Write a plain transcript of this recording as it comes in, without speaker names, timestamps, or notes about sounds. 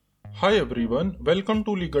Hi everyone, welcome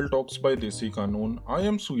to Legal Talks by Desi Kanoon. I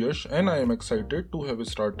am Suyash and I am excited to have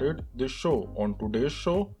started this show. On today's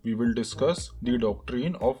show, we will discuss the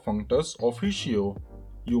doctrine of functus officio.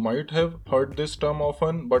 You might have heard this term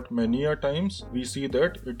often, but many a times we see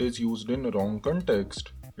that it is used in wrong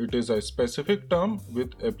context. It is a specific term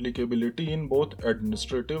with applicability in both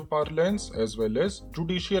administrative parlance as well as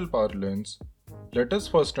judicial parlance. Let us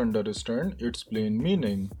first understand its plain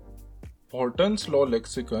meaning. Horton's Law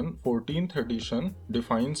Lexicon, 14th edition,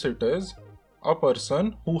 defines it as a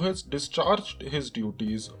person who has discharged his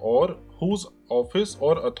duties or whose office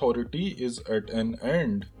or authority is at an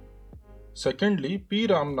end. Secondly, P.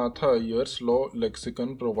 Ramanatha Iyer's Law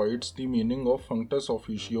Lexicon provides the meaning of functus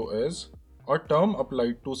officio as a term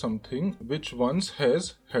applied to something which once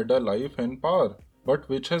has had a life and power, but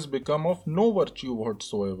which has become of no virtue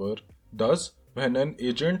whatsoever. Thus, when an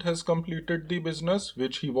agent has completed the business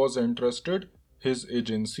which he was entrusted, his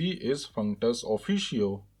agency is functus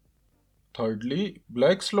officio. Thirdly,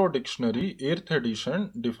 Black's Law Dictionary, 8th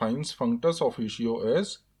edition, defines functus officio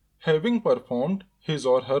as having performed his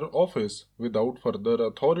or her office without further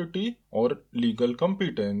authority or legal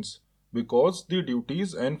competence, because the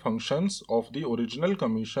duties and functions of the original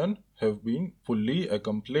commission have been fully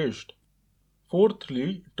accomplished.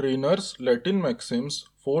 Fourthly, Trainer's Latin Maxims,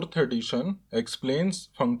 4th edition, explains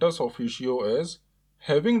functus officio as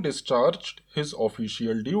having discharged his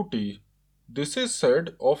official duty. This is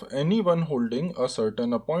said of anyone holding a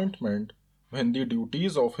certain appointment when the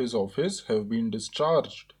duties of his office have been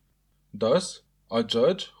discharged. Thus, a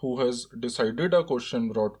judge who has decided a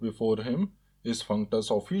question brought before him is functus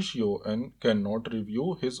officio and cannot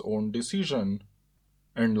review his own decision.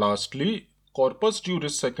 And lastly, Corpus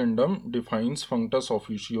Juris Secundum defines functus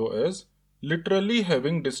officio as literally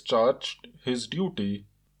having discharged his duty,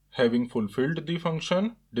 having fulfilled the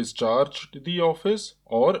function, discharged the office,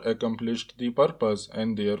 or accomplished the purpose,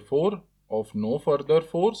 and therefore of no further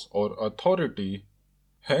force or authority.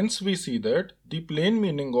 Hence, we see that the plain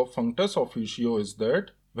meaning of functus officio is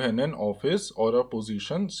that when an office or a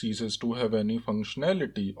position ceases to have any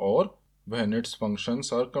functionality or when its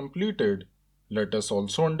functions are completed. Let us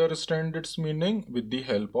also understand its meaning with the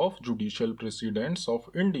help of judicial precedents of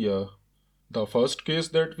India. The first case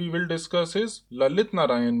that we will discuss is Lalit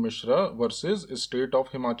Narayan Mishra versus State of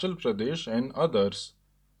Himachal Pradesh and others.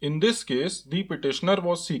 In this case, the petitioner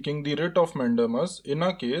was seeking the writ of mandamus in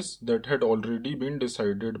a case that had already been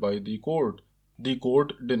decided by the court. The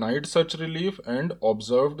court denied such relief and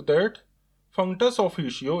observed that functus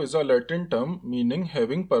officio is a Latin term meaning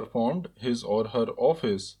having performed his or her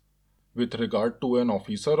office. With regard to an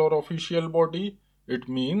officer or official body, it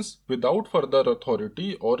means without further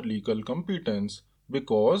authority or legal competence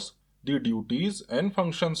because the duties and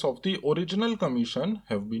functions of the original commission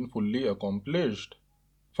have been fully accomplished.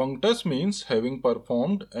 Functus means having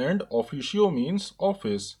performed and officio means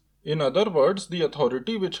office. In other words, the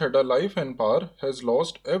authority which had a life and power has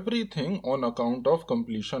lost everything on account of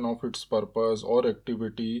completion of its purpose or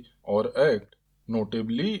activity or act.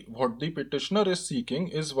 Notably, what the petitioner is seeking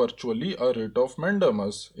is virtually a writ of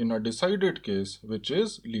mandamus in a decided case, which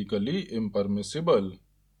is legally impermissible.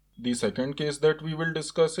 The second case that we will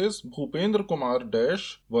discuss is Bhupendra Kumar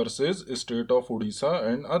Dash versus State of Odisha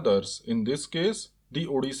and others. In this case, the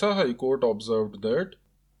Odisha High Court observed that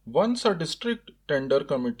once a district tender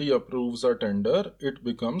committee approves a tender, it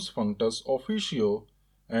becomes functus officio.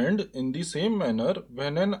 And in the same manner,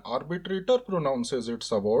 when an arbitrator pronounces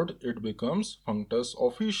its award, it becomes functus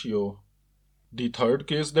officio. The third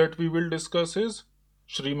case that we will discuss is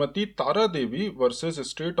Srimati Tara Devi versus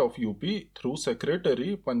State of UP through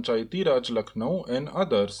Secretary Panchayati Raj Lucknow and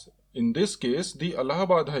others. In this case, the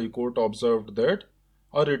Allahabad High Court observed that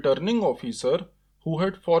a returning officer who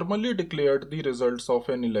had formally declared the results of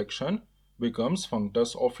an election becomes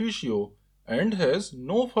functus officio and has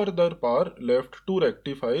no further power left to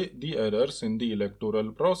rectify the errors in the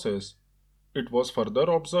electoral process. It was further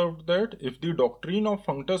observed that if the doctrine of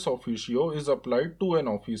functus officio is applied to an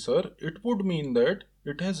officer, it would mean that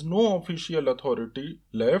it has no official authority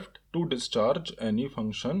left to discharge any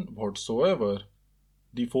function whatsoever.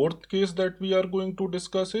 The fourth case that we are going to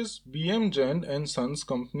discuss is BM Jain and Sons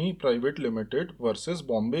Company Private Limited versus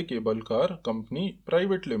Bombay Cable Car Company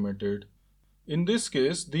Private Limited. In this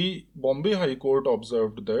case, the Bombay High Court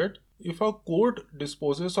observed that if a court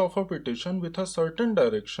disposes of a petition with a certain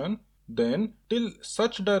direction, then till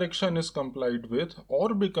such direction is complied with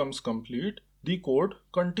or becomes complete, the court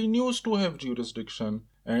continues to have jurisdiction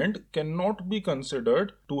and cannot be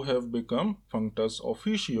considered to have become functus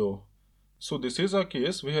officio. So this is a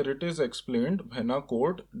case where it is explained when a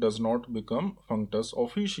court does not become functus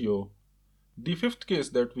officio. The fifth case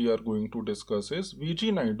that we are going to discuss is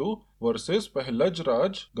V.G. Naidu versus Pahlaj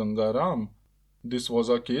Raj Gangaram. This was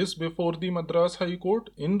a case before the Madras High Court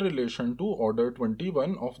in relation to Order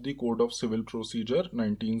 21 of the Code of Civil Procedure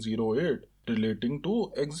 1908 relating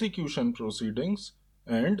to execution proceedings,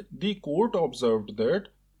 and the court observed that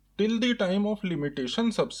till the time of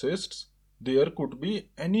limitation subsists, there could be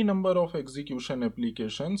any number of execution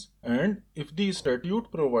applications, and if the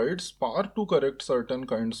statute provides power to correct certain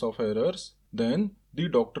kinds of errors, then the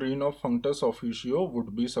doctrine of functus officio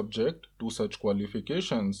would be subject to such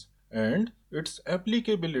qualifications, and its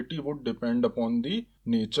applicability would depend upon the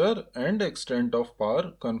nature and extent of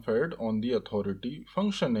power conferred on the authority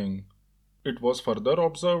functioning. It was further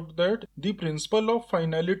observed that the principle of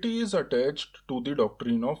finality is attached to the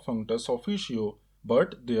doctrine of functus officio,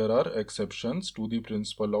 but there are exceptions to the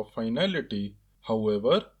principle of finality.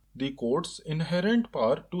 However, the court's inherent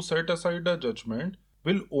power to set aside a judgment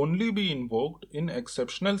will only be invoked in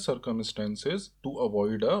exceptional circumstances to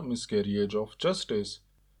avoid a miscarriage of justice.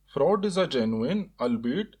 Fraud is a genuine,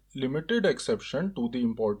 albeit limited exception to the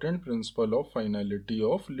important principle of finality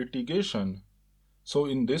of litigation. So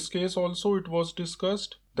in this case also it was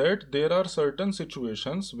discussed that there are certain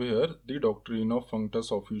situations where the doctrine of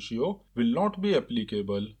functus officio will not be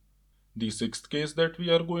applicable. The sixth case that we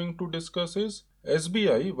are going to discuss is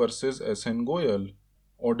SBI versus SN Goyal.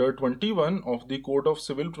 Order 21 of the Code of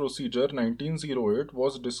Civil Procedure 1908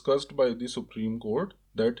 was discussed by the Supreme Court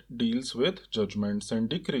that deals with judgments and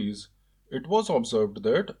decrees. It was observed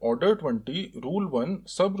that Order 20, Rule 1,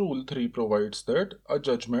 Sub Rule 3 provides that a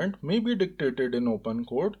judgment may be dictated in open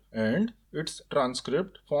court and its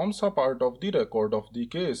transcript forms a part of the record of the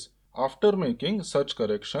case after making such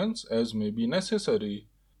corrections as may be necessary.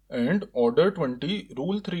 And Order 20,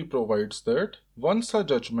 Rule 3 provides that once a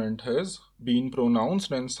judgment has been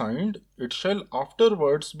pronounced and signed, it shall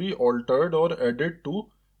afterwards be altered or added to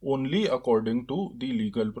only according to the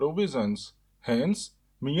legal provisions. Hence,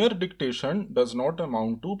 mere dictation does not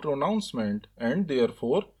amount to pronouncement, and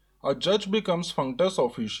therefore a judge becomes functus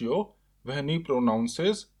officio when he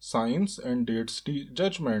pronounces, signs and dates the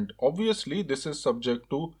judgment. Obviously, this is subject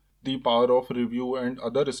to the power of review and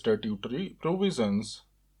other statutory provisions.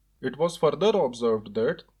 It was further observed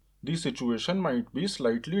that the situation might be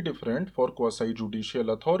slightly different for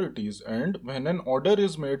quasi-judicial authorities, and when an order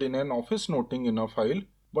is made in an office noting in a file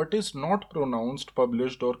but is not pronounced,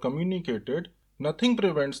 published or communicated, nothing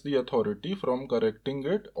prevents the authority from correcting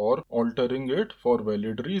it or altering it for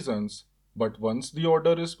valid reasons. But once the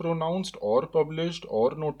order is pronounced or published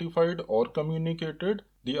or notified or communicated,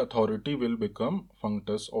 the authority will become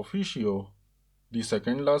functus officio. The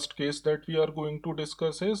second last case that we are going to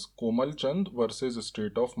discuss is Komal Chand versus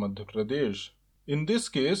State of Madhya Pradesh. In this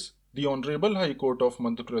case, the Honorable High Court of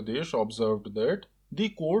Madhya Pradesh observed that the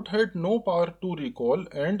court had no power to recall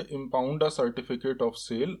and impound a certificate of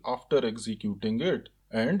sale after executing it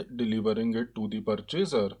and delivering it to the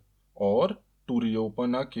purchaser, or to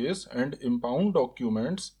reopen a case and impound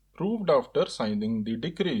documents proved after signing the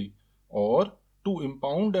decree, or to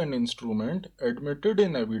impound an instrument admitted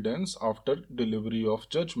in evidence after delivery of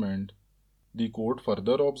judgment. The court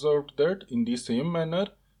further observed that in the same manner,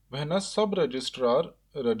 when a sub-registrar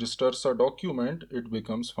registers a document, it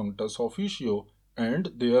becomes functus officio,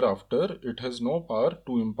 and thereafter it has no power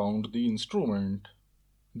to impound the instrument.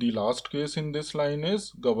 The last case in this line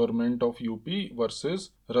is Government of UP versus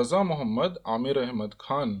Raza Muhammad Amir Ahmad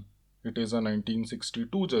Khan. It is a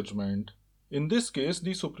 1962 judgment. In this case,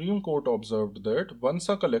 the Supreme Court observed that once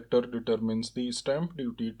a collector determines the stamp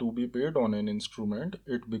duty to be paid on an instrument,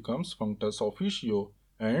 it becomes functus officio,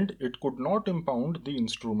 and it could not impound the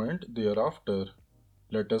instrument thereafter.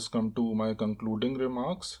 Let us come to my concluding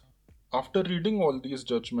remarks. After reading all these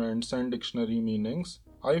judgments and dictionary meanings,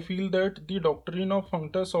 I feel that the doctrine of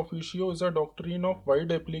functus officio is a doctrine of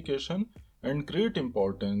wide application and great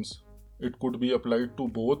importance. It could be applied to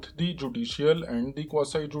both the judicial and the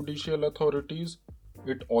quasi-judicial authorities.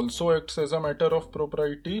 It also acts as a matter of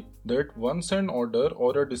propriety that once an order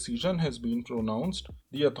or a decision has been pronounced,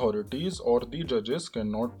 the authorities or the judges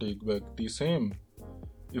cannot take back the same.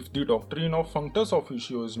 If the doctrine of functus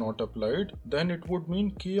officio is not applied, then it would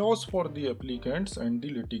mean chaos for the applicants and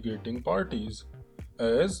the litigating parties,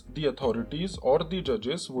 as the authorities or the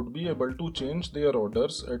judges would be able to change their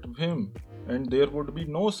orders at whim, and there would be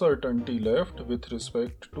no certainty left with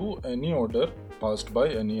respect to any order passed by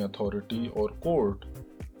any authority or court.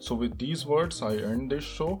 So with these words, I end this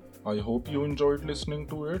show. I hope you enjoyed listening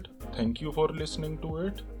to it. Thank you for listening to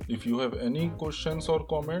it. If you have any questions or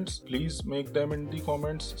comments, please make them in the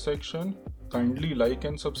comments section. Kindly like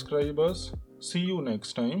and subscribe us. See you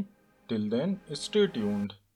next time. Till then, stay tuned.